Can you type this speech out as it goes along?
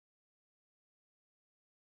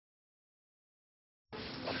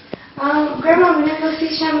Grandma, we're gonna go see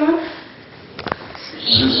Shamu.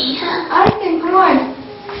 I think, come on.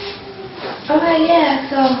 Okay, yeah,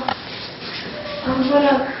 so I'm just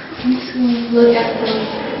gonna look at some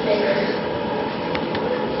papers.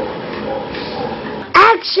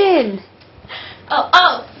 Action!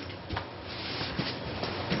 Oh.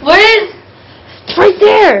 Where is? It's right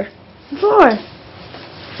there. The floor.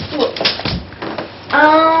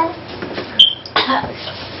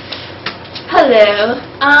 Hello.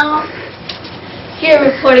 Here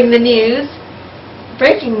reporting the news.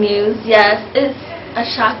 Breaking news, yes, it's a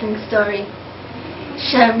shocking story.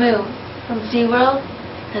 Shamu from SeaWorld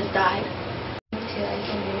has died.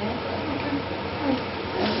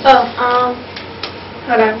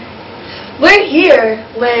 Hold on. We're here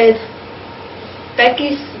with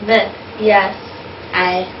Becky Smith. Yes.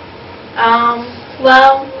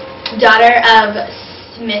 Well, Daughter of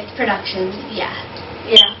Smith Productions.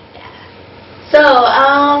 yeah. So,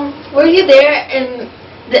 were you there in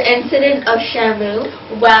the incident of Shamu?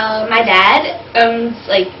 Well, my dad owns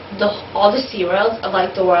like all the SeaWorlds of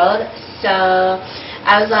like the world, so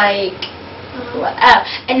I was like,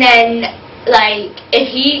 and then like if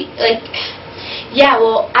he like, yeah,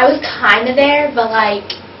 well I was kind of there, but like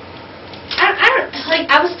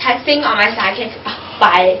I was texting on my sidekick.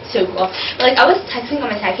 Bye, so cool. But, like I was texting on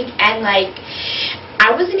my sidekick and like I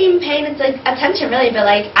wasn't even paying attention really, but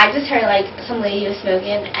like I just heard like some lady was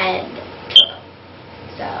smoking and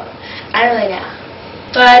so I don't really know.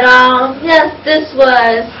 But yes, this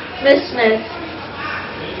was Miss Smith.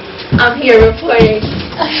 I'm here reporting.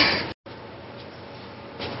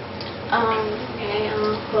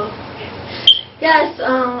 Cool. Yes,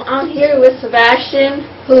 I'm here with Sebastian,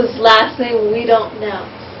 whose last name we don't know.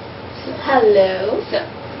 So, hello.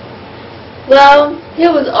 Well, he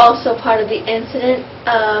was also part of the incident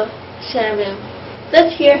of Shamu.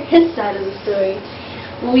 Let's hear his side of the story.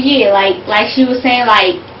 Well, yeah, like she was saying,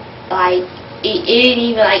 like it didn't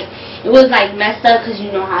even it was like messed up because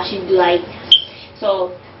you know how she do like.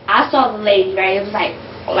 So I saw the lady, right? It was like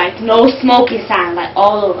no smoking sign, like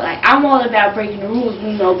all over. Like I'm all about breaking the rules,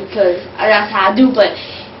 you know, because that's how I do. But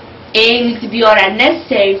it ain't need to be all that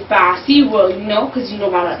necessary for our SeaWorld, you know, because you know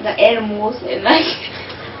about the animals and like.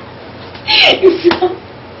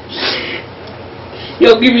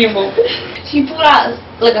 Yo, give me a moment. She pulled out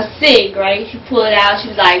like a cig, right? She pulled it out. She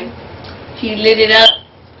was like, she lit it up,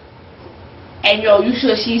 and yo, you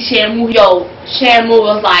should see Shamu. Yo, Shamu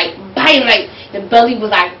was like biting, like the belly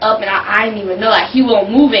was like up, and I didn't even know, like he won't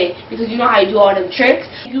move it because you know how you do all them tricks.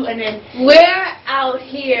 And then we're out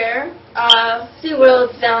here,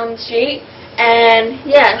 SeaWorld's down the street, and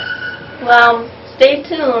yes, well, stay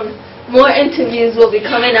tuned. More interviews will be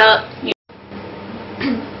coming up.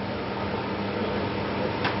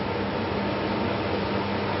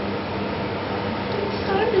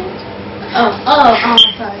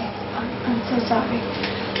 Sorry. I'm so sorry.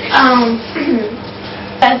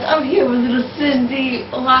 Yes, I'm here with little Cindy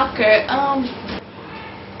Walker.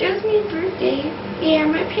 It was my birthday,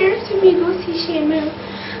 and my parents took me to go see Shamu,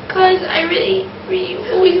 cause I really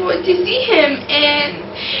always wanted to see him, and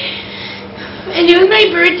it was my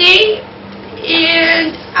birthday,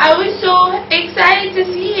 and I was so excited to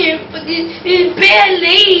see him, but this bad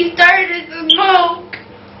lady started to smoke,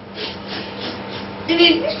 and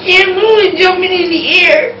then Shamu was jumping in the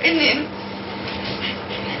air, and then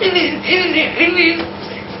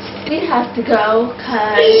we have to go,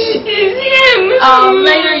 cause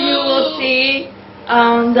later you will see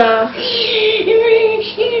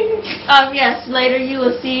yes, later you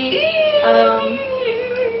will see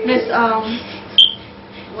Miss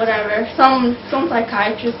whatever, some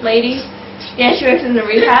psychiatrist lady. Yeah, she works in the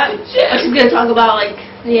rehab. She's gonna talk about like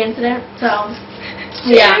the incident. So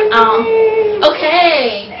yeah.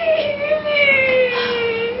 Okay.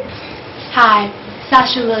 hi,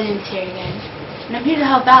 Sasha Williams here again, and I'm here to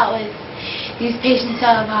help out with these patients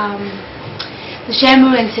of the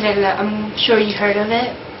Shamu incident. I'm sure you heard of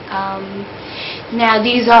it. Now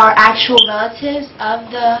these are actual relatives of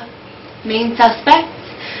the main suspect.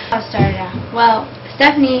 I'll start it out. Well,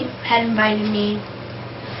 Stephanie had invited me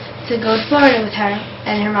to go to Florida with her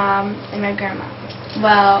and her mom and my grandma.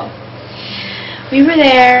 Well, we were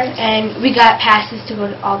there and we got passes to go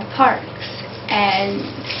to all the parks, and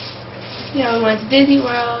you know, we went to Disney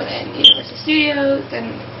World and Universal Studios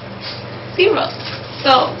and SeaWorld.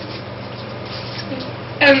 So,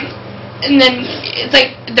 and then it's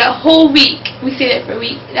like the whole week, we stayed there for a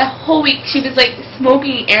week, that whole week she was like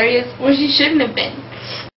smoking in areas where she shouldn't have been.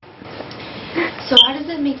 So how does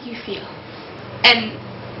that make you feel? And,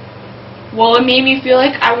 well, it made me feel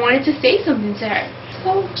like I wanted to say something to her.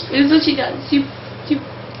 So, this is what she does. She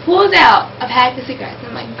pulls out a pack of cigarettes.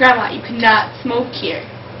 I'm like, Grandma, you cannot smoke here.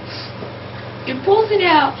 He pulls it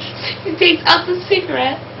out. He takes out the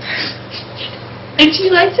cigarette. And she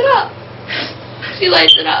lights it up. She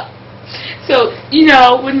lights it up. So, you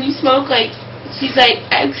know, when you smoke, like, she's like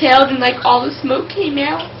exhaled and like all the smoke came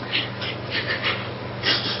out.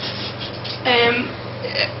 And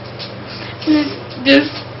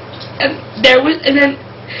then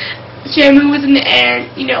Shamu was in the air.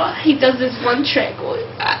 You know, he does this one trick,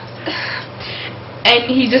 and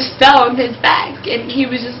he just fell on his back, and he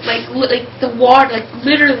was just like the water, like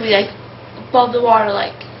literally like above the water,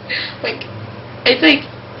 like it's like,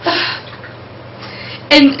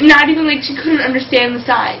 and not even like she couldn't understand the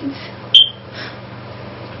signs.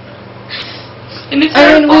 And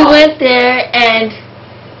then we went there, and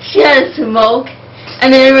she had a smoke,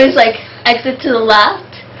 and then it was like exit to the left.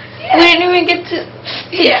 Yeah. We didn't even get to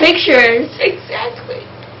take pictures. Exactly.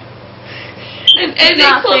 And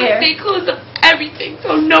they closed up everything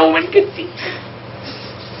so no one could see.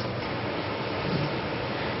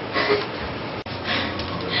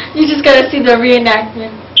 You just gotta see the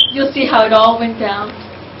reenactment. You'll see how it all went down.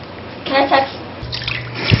 Can I text?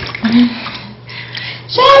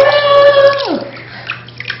 Shamu!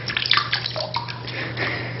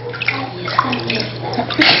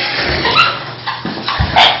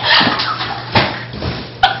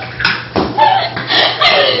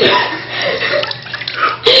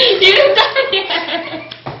 You're done yet.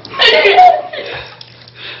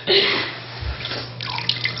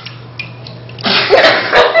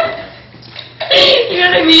 You know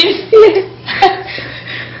what I mean?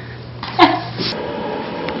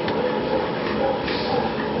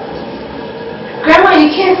 Grandma, you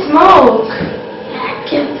can't smoke.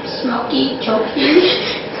 Smoky, choky,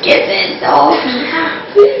 kissing, so.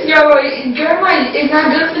 Please, Grandma, it's not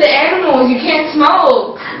good for the animals. You can't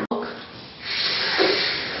smoke.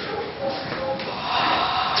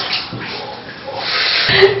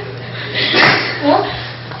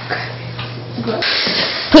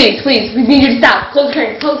 Please, we need you to stop. Close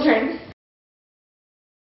the curtain.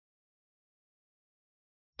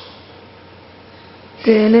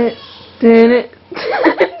 Did it.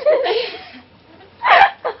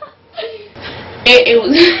 It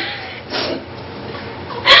was.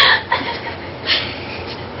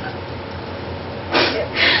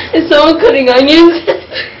 Is someone cutting onions?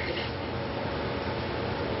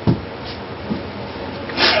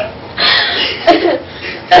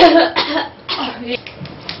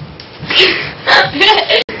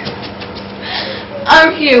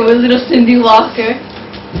 I'm here with little Cindy Walker.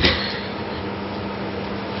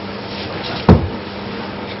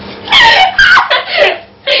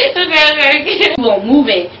 Okay. You won't move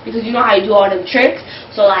it because you know how you do all them tricks.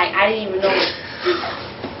 So like I didn't even know.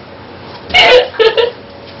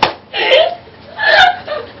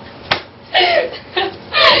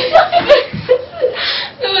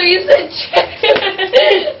 No, you said trick.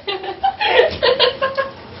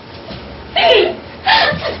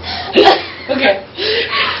 Okay.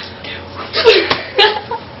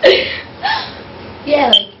 Yeah,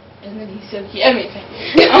 like, and then he's so cute. I mean,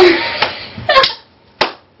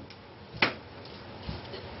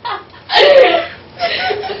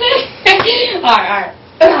 Alright.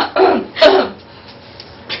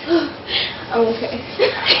 I'm okay.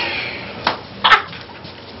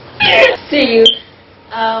 See you.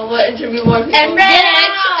 What interview more people? I'm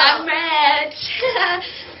rich.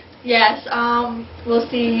 Yes, we'll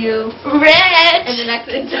see you Rich. in the next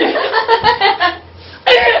interview.